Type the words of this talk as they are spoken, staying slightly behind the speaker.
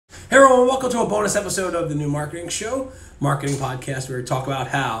Hey everyone, welcome to a bonus episode of the New Marketing Show, marketing podcast where we talk about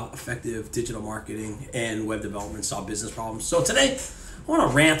how effective digital marketing and web development solve business problems. So today, I want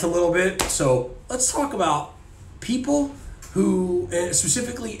to rant a little bit. So let's talk about people who,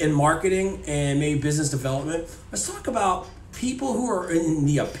 specifically in marketing and maybe business development, let's talk about people who are in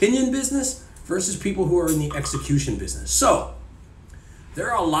the opinion business versus people who are in the execution business. So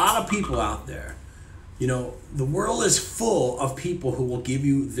there are a lot of people out there. You know, the world is full of people who will give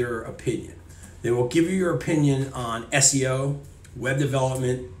you their opinion. They will give you your opinion on SEO, web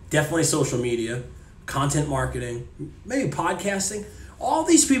development, definitely social media, content marketing, maybe podcasting. All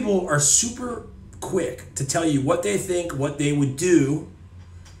these people are super quick to tell you what they think, what they would do,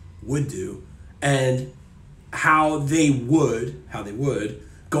 and how they would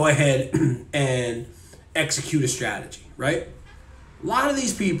go ahead and execute a strategy, right? A lot of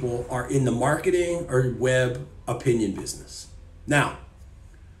these people are in the marketing or web opinion business. Now,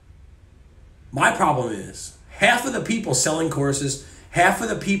 my problem is half of the people selling courses, half of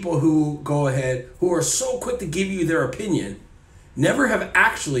the people who who are so quick to give you their opinion, never have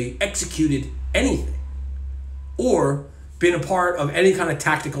actually executed anything or been a part of any kind of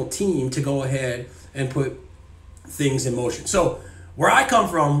tactical team to go ahead and put things in motion. So where I come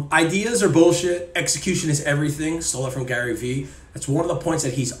from, ideas are bullshit, execution is everything. Stole it from Gary Vee. That's one of the points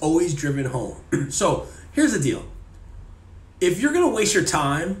that he's always driven home. So here's the deal. If you're going to waste your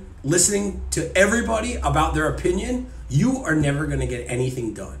time listening to everybody about their opinion, you are never going to get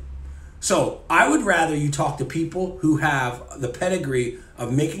anything done. So I would rather you talk to people who have the pedigree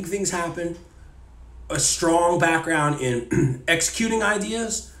of making things happen, a strong background in executing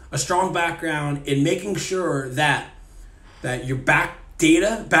ideas, a strong background in making sure that you back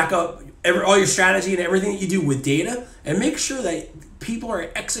up all your strategy and everything that you do with data, and make sure that people are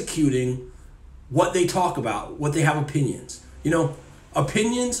executing what they talk about, what they have opinions. You know,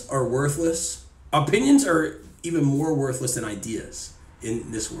 opinions are worthless. Opinions are even more worthless than ideas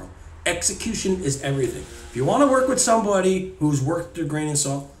in this world. Execution is everything. If you want to work with somebody who's worked their grain and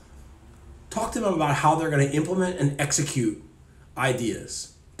salt, talk to them about how they're going to implement and execute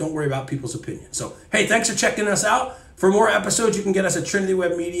ideas. Don't worry about people's opinions. So, hey, thanks for checking us out. For more episodes, you can get us at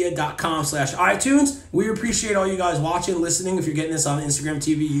trinitywebmedia.com/iTunes. We appreciate all you guys watching, listening. If you're getting this on Instagram,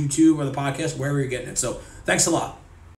 TV, YouTube, or the podcast, wherever you're getting it. So thanks a lot.